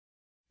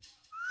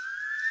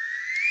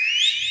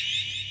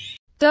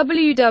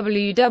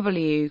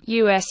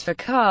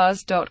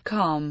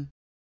www.usforcars.com.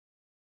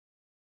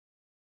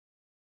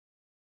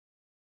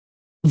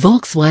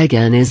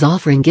 Volkswagen is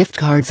offering gift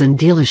cards and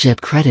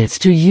dealership credits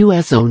to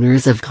U.S.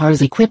 owners of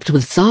cars equipped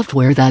with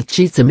software that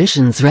cheats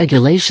emissions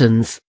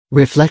regulations,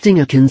 reflecting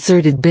a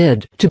concerted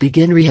bid to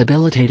begin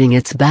rehabilitating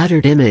its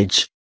battered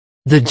image.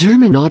 The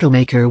German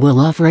automaker will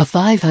offer a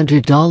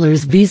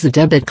 $500 Visa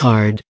debit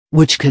card,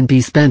 which can be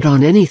spent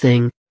on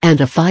anything, and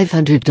a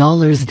 $500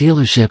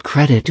 dealership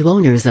credit to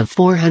owners of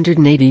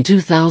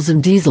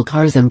 482,000 diesel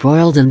cars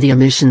embroiled in the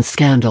emissions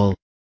scandal.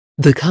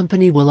 The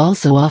company will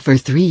also offer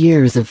 3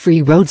 years of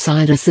free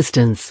roadside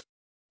assistance.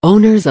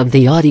 Owners of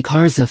the Audi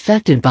cars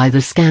affected by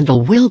the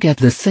scandal will get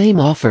the same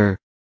offer.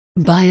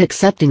 By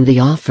accepting the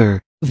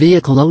offer,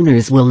 vehicle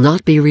owners will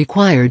not be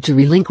required to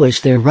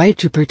relinquish their right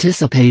to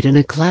participate in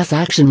a class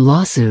action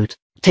lawsuit,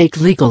 take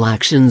legal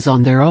actions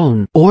on their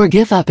own, or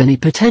give up any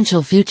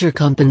potential future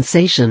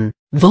compensation,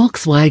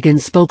 Volkswagen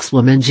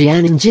spokeswoman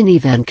Jianing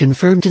Jinevan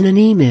confirmed in an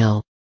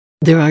email.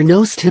 There are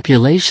no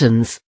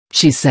stipulations,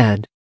 she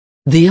said.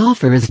 The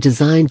offer is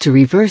designed to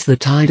reverse the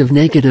tide of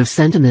negative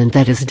sentiment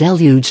that has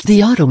deluged the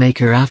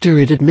automaker after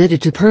it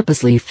admitted to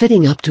purposely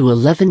fitting up to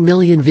 11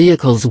 million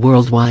vehicles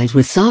worldwide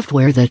with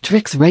software that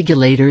tricks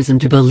regulators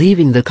into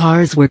believing the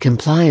cars were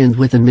compliant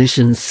with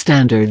emissions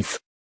standards.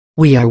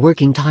 We are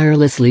working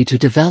tirelessly to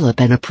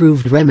develop an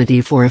approved remedy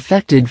for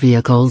affected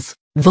vehicles,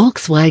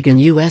 Volkswagen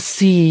US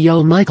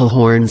CEO Michael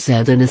Horn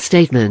said in a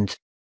statement.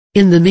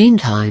 In the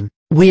meantime,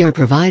 we are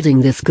providing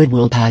this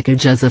goodwill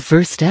package as a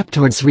first step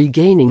towards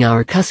regaining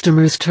our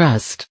customers'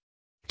 trust.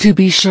 To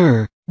be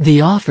sure, the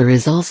offer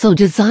is also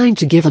designed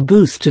to give a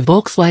boost to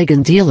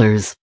Volkswagen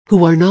dealers,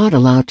 who are not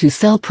allowed to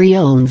sell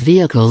pre-owned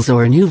vehicles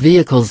or new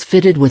vehicles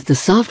fitted with the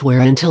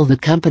software until the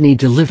company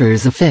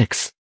delivers a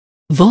fix.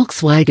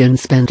 Volkswagen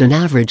spent an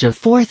average of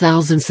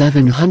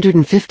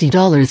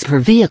 $4,750 per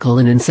vehicle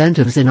in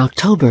incentives in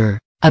October,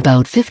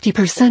 about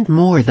 50%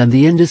 more than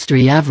the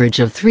industry average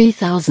of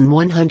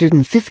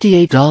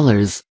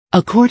 $3,158,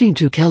 according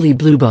to Kelley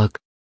Blue Book.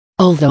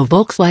 Although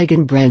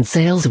Volkswagen brand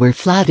sales were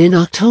flat in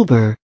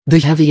October, the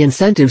heavy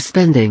incentive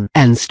spending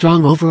and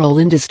strong overall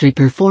industry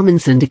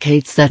performance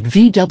indicates that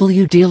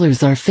VW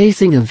dealers are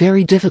facing a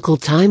very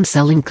difficult time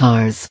selling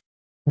cars.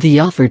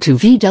 The offer to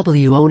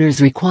VW owners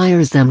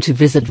requires them to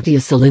visit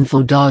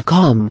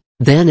dieselinfo.com,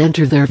 then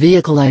enter their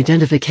vehicle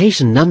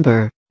identification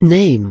number,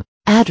 name,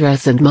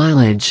 address and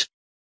mileage.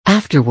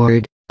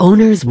 Afterward,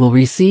 owners will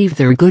receive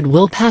their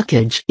goodwill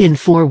package in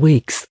 4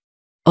 weeks.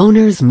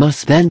 Owners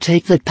must then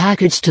take that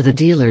package to the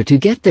dealer to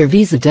get their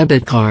Visa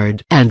debit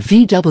card and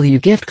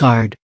VW gift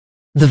card.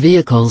 The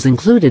vehicles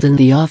included in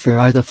the offer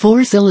are the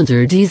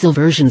 4-cylinder diesel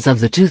versions of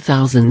the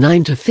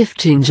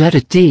 2009-15 Jetta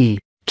D,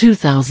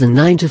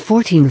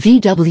 2009-14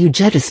 VW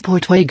Jetta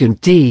Sportwagen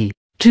D,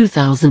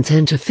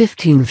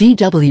 2010-15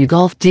 VW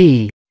Golf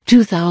D,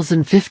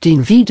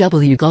 2015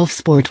 VW Golf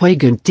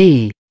Sportwagen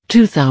D,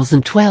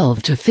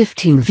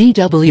 2012-15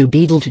 VW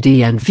Beetle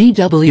D and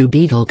VW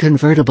Beetle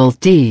Convertible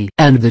D,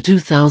 and the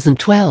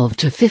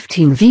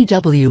 2012-15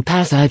 VW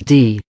Passat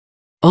D.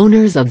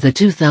 Owners of the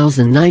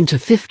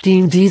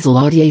 2009-15 diesel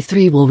Audi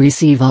A3 will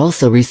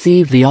also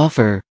receive the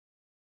offer.